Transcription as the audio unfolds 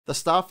The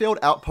Starfield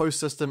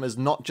Outpost system is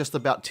not just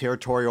about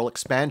territorial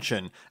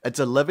expansion, it's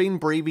a living,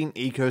 breathing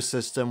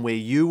ecosystem where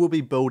you will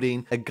be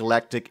building a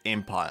galactic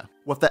empire.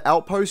 With the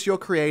outposts you're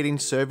creating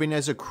serving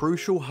as a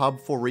crucial hub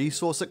for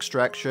resource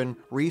extraction,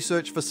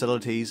 research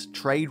facilities,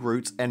 trade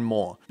routes, and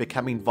more,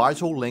 becoming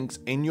vital links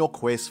in your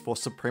quest for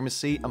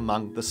supremacy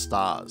among the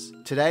stars.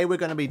 Today we're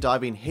going to be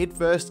diving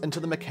headfirst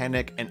into the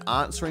mechanic and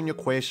answering your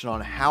question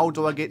on how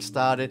do I get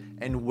started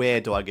and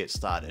where do I get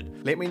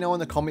started. Let me know in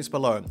the comments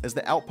below, is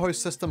the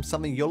outpost system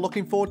something you're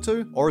looking forward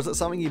to, or is it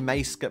something you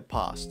may skip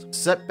past?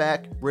 Sit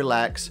back,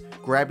 relax,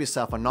 grab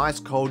yourself a nice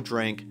cold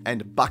drink,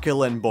 and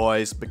buckle in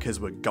boys, because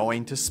we're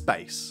going to space.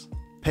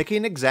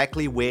 Picking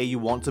exactly where you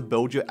want to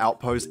build your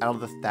outpost out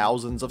of the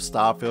thousands of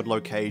Starfield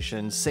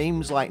locations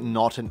seems like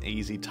not an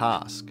easy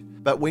task.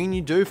 But when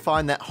you do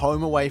find that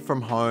home away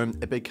from home,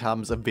 it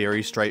becomes a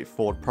very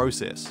straightforward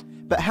process.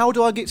 But how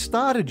do I get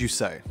started, you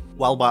say?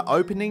 Well, by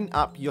opening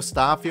up your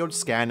Starfield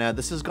scanner,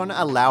 this is going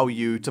to allow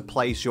you to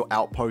place your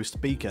outpost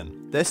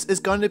beacon. This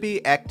is going to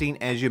be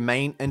acting as your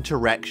main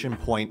interaction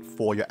point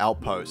for your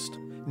outpost.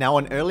 Now,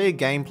 in earlier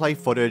gameplay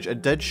footage,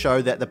 it did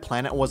show that the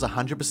planet was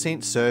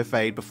 100%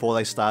 surveyed before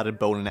they started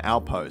building an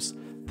outpost.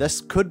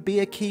 This could be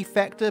a key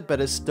factor,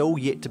 but is still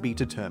yet to be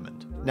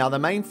determined. Now, the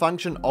main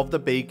function of the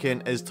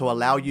beacon is to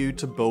allow you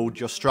to build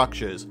your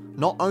structures.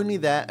 Not only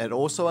that, it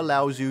also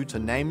allows you to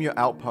name your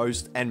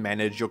outpost and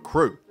manage your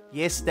crew.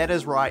 Yes, that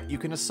is right, you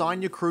can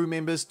assign your crew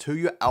members to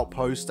your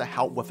outpost to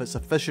help with its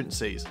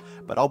efficiencies,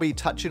 but I'll be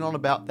touching on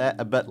about that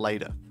a bit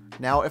later.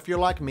 Now, if you're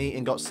like me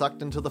and got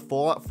sucked into the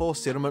Fallout 4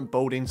 settlement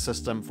building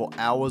system for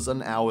hours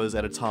and hours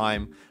at a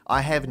time,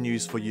 I have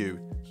news for you.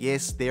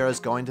 Yes, there is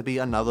going to be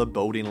another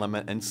building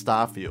limit in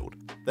Starfield.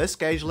 This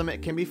gauge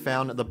limit can be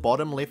found at the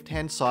bottom left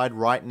hand side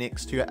right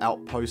next to your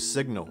outpost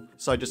signal.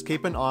 So just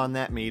keep an eye on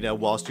that meter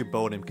whilst you're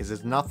building, because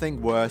there's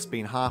nothing worse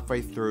being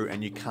halfway through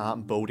and you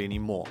can't build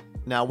anymore.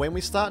 Now, when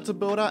we start to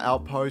build our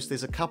outpost,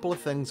 there's a couple of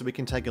things we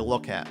can take a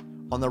look at.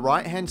 On the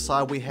right hand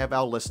side we have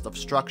our list of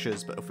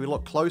structures, but if we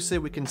look closer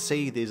we can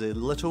see there's a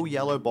little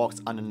yellow box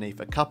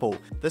underneath a couple.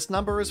 This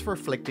number is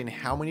reflecting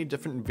how many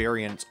different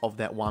variants of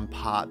that one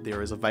part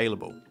there is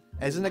available.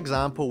 As an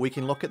example, we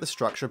can look at the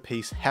structure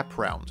piece Hap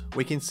Round.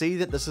 We can see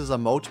that this is a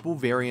multiple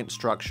variant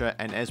structure,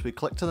 and as we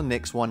click to the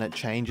next one it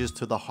changes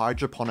to the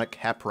hydroponic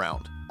Hap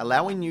Round,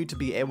 allowing you to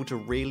be able to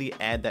really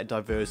add that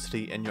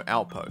diversity in your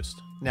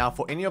outpost. Now,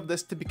 for any of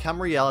this to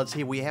become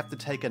reality, we have to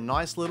take a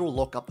nice little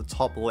look up the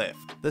top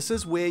left. This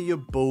is where your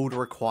build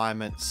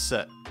requirements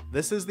sit.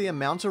 This is the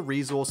amount of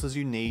resources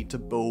you need to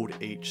build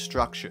each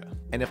structure.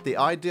 And if the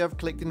idea of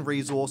collecting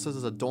resources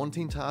is a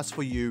daunting task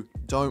for you,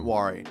 don't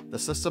worry. The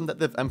system that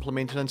they've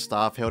implemented in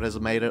Starfield has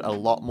made it a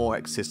lot more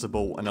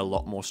accessible and a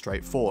lot more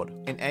straightforward.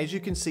 And as you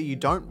can see, you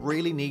don't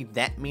really need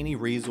that many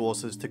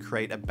resources to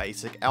create a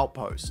basic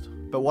outpost.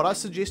 But what I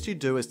suggest you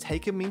do is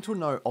take a mental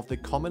note of the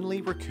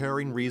commonly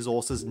recurring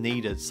resources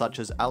needed, such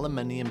as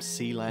aluminium,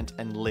 sealant,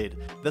 and lead.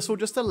 This will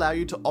just allow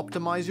you to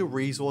optimize your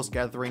resource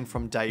gathering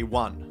from day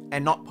one,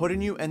 and not putting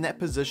you in that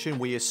position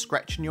where you're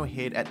scratching your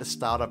head at the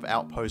start of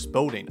outpost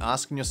building,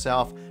 asking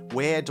yourself,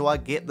 where do I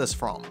get this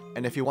from?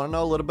 And if you want to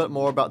know a little bit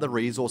more about the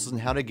resources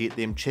and how to get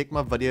them, check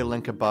my video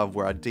link above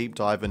where I deep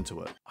dive into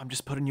it. I'm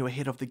just putting you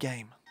ahead of the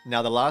game.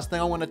 Now, the last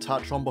thing I want to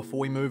touch on before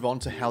we move on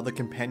to how the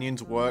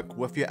companions work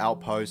with your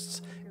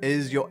outposts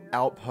is your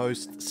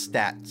outpost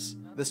stats.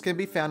 This can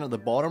be found at the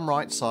bottom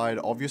right side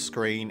of your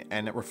screen,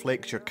 and it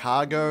reflects your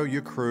cargo,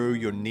 your crew,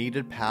 your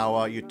needed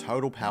power, your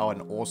total power,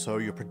 and also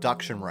your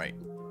production rate.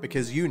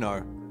 Because you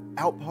know,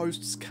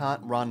 outposts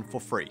can't run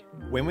for free.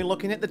 When we're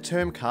looking at the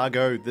term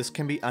cargo, this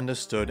can be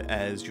understood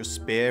as your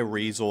spare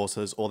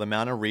resources or the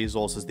amount of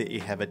resources that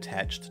you have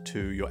attached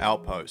to your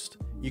outpost.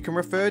 You can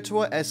refer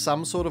to it as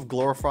some sort of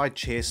glorified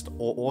chest,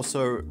 or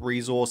also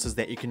resources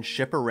that you can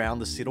ship around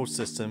the settled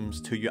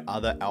systems to your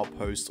other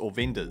outposts or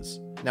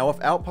vendors. Now,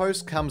 with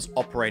outposts comes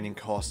operating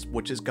costs,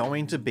 which is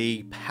going to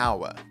be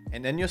power.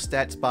 And in your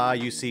stats bar,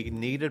 you see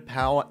needed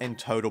power and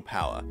total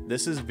power.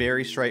 This is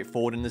very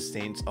straightforward in the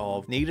sense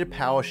of needed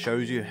power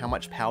shows you how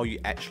much power you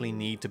actually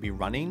need to be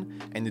running,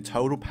 and the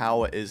total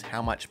power is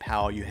how much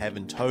power you have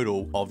in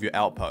total of your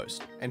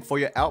outpost. And for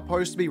your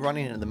outpost to be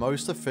running at the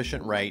most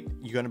efficient rate,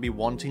 you're going to be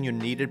wanting your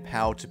needed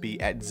power to be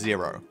at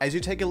 0. As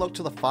you take a look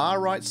to the far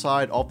right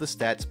side of the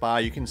stats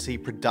bar, you can see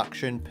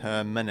production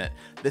per minute.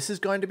 This is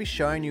going to be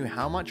showing you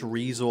how much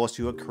resource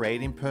you are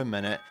creating per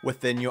minute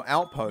within your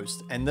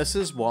outpost, and this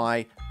is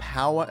why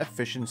power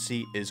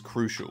efficiency is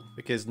crucial,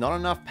 because not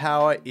enough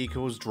power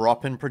equals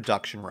drop in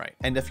production rate.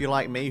 And if you're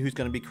like me, who's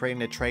going to be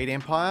creating a trade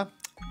empire,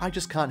 I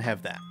just can't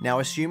have that. Now,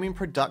 assuming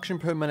production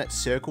per minute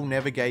circle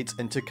navigates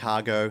into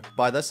cargo,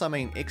 by this I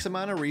mean X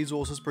amount of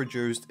resources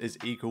produced is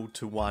equal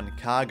to 1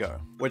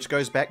 cargo, which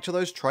goes back to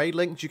those trade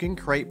links you can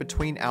create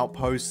between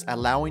outposts,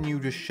 allowing you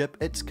to ship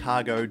its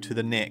cargo to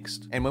the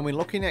next. And when we're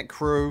looking at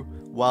crew,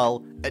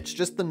 well, it's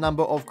just the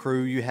number of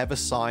crew you have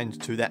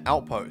assigned to that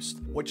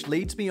outpost, which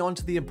leads me on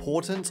to the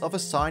importance of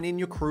assigning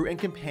your crew and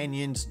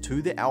companions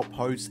to the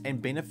outposts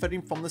and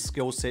benefiting from the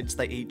skill sets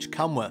they each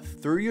come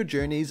with. Through your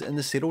journeys in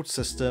the settled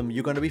system,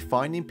 you're going going to be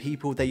finding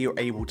people that you're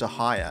able to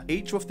hire,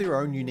 each with their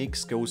own unique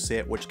skill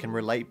set which can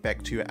relate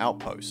back to your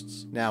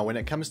outposts. Now when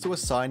it comes to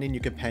assigning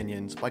your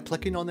companions, by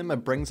clicking on them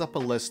it brings up a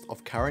list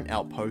of current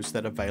outposts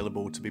that are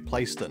available to be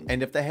placed in,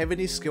 and if they have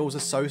any skills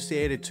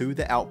associated to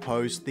the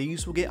outpost,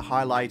 these will get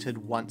highlighted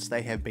once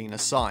they have been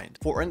assigned.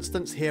 For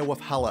instance, here with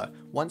Huller,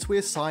 once we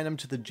assign him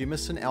to the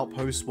Jemison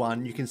Outpost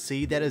 1, you can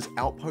see that his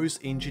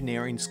Outpost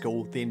Engineering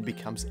skill then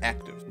becomes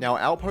active. Now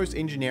Outpost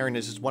Engineering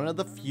is just one of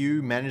the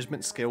few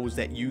management skills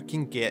that you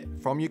can get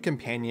from your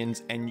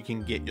companions and you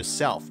can get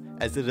yourself,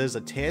 as it is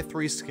a tier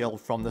 3 skill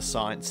from the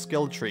science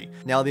skill tree.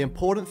 Now the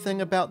important thing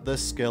about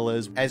this skill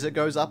is, as it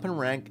goes up in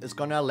rank, it's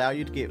going to allow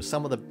you to get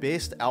some of the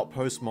best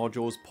outpost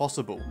modules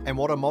possible. And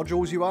what are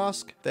modules, you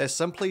ask? They're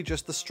simply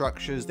just the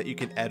structures that you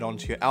can add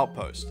onto your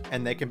outpost,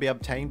 and they can be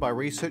obtained by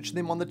researching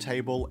them on the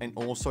table and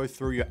also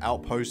through your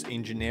Outpost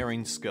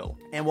Engineering skill.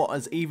 And what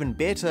is even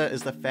better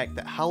is the fact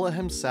that Huller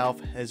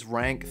himself has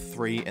rank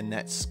 3 in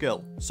that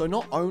skill. So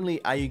not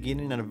only are you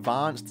getting an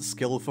advanced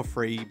skill for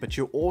free, but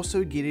you're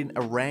also getting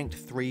a ranked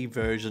 3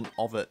 version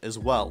of it as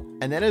well.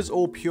 And that is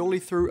all purely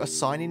through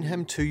assigning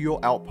him to your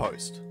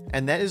outpost.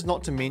 And that is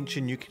not to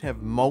mention you can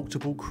have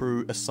multiple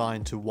crew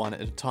assigned to one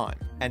at a time.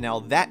 And now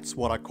that's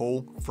what I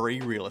call free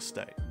real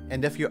estate.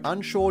 And if you're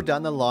unsure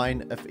down the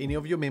line if any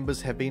of your members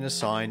have been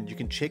assigned, you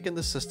can check in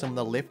the system on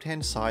the left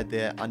hand side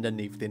there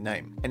underneath their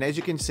name. And as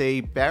you can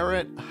see,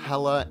 Barrett,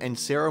 Huller and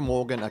Sarah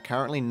Morgan are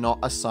currently not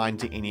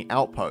assigned to any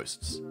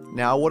outposts.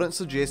 Now I wouldn't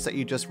suggest that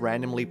you just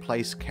randomly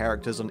place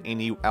characters on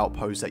any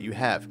outpost that you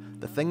have.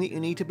 The thing that you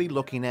need to be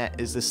looking at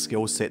is the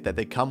skill set that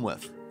they come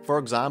with. For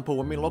example,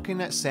 when we're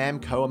looking at Sam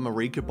Coe and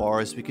Marika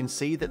Boris, we can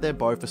see that they're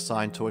both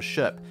assigned to a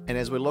ship. And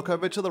as we look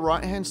over to the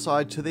right hand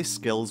side to their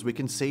skills, we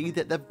can see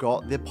that they've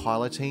got their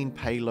piloting,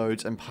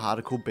 payloads and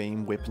particle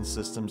beam weapon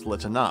systems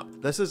lit up.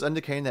 This is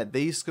indicating that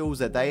these skills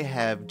that they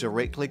have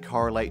directly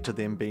correlate to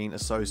them being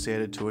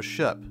associated to a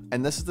ship.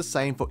 And this is the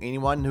same for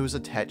anyone who is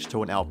attached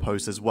to an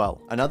outpost as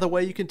well. Another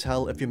way you can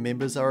tell if your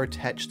members are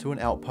attached to an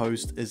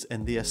outpost is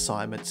in the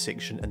assignment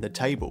section in the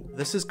table.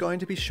 This is going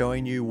to be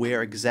showing you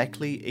where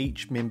exactly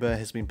each member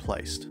has been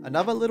placed.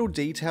 Another little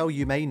detail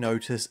you may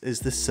notice is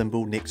the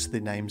symbol next to the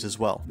names as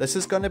well. This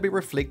is going to be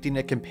reflecting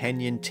a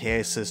companion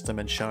tier system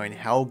and showing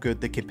how good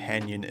the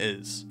companion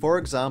is. For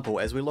example,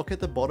 as we look at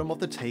the bottom of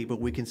the table,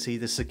 we can see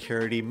the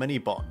security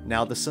mini-bot.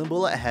 Now the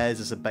symbol it has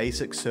is a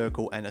basic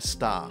circle and a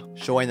star,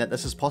 showing that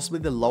this is possibly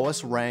the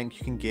lowest rank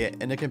you can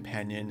get in a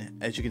companion.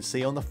 As you can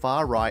see on the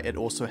far right, it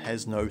also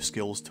has no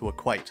skills to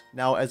equate.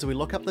 Now as we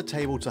look up the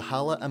table to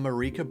Huller and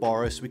Marika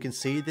Boris, we can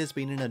see there's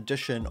been an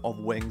addition of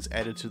wings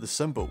added to the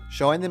symbol,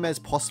 showing them as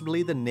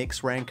possibly the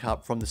next rank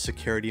up from the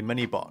security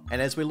mini-bot. And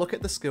as we look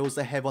at the skills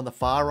they have on the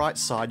far right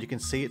side, you can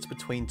see it's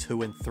between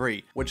 2 and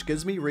 3, which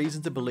gives me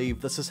reason to believe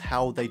this is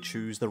how they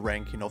choose the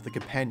ranking of the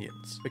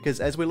companions.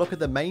 Because as we look at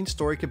the main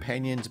story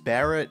companions,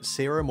 Barrett,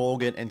 Sarah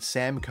Morgan and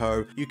Sam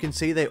Coe, you can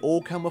see they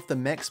all come with the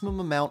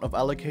maximum amount of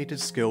allocated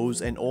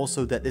skills, and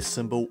also that this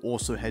symbol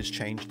also has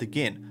changed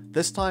again.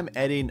 This time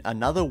adding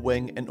another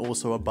wing and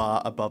also a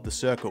bar above the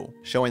circle,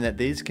 showing that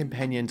these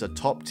companions are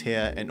top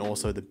tier and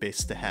also the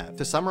best to have.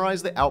 To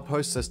summarize the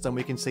outpost system,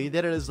 we can see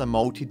that it is a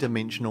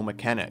multi-dimensional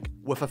mechanic,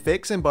 with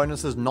effects and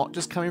bonuses not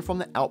just coming from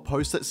the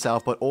outpost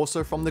itself, but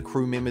also from the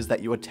crew members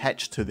that you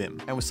attach to them.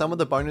 And with some of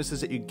the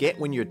bonuses that you get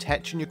when you're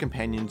attaching your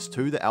companions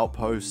to the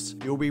outposts,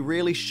 you'll be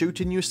really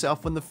shooting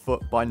yourself in the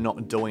foot by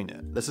not doing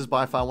it. This is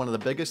by far one of the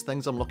biggest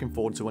things I'm looking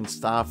forward to in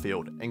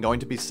Starfield, and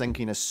going to be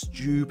sinking a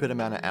stupid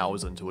amount of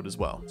hours into it as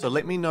well. So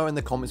let me know in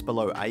the comments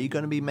below, are you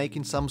going to be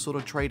making some sort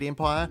of trade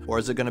empire, or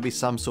is it going to be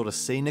some sort of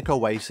scenic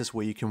oasis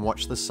where you can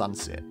watch the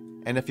sunset?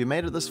 And if you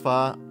made it this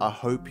far, I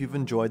hope you've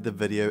enjoyed the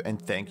video and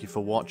thank you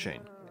for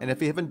watching. And if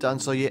you haven't done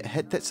so yet,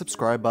 hit that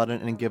subscribe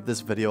button and give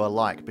this video a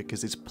like,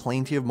 because there's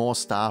plenty of more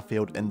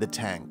Starfield in the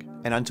tank.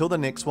 And until the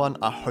next one,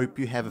 I hope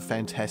you have a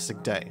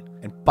fantastic day.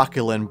 And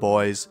buckle in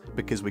boys,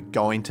 because we're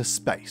going to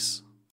space.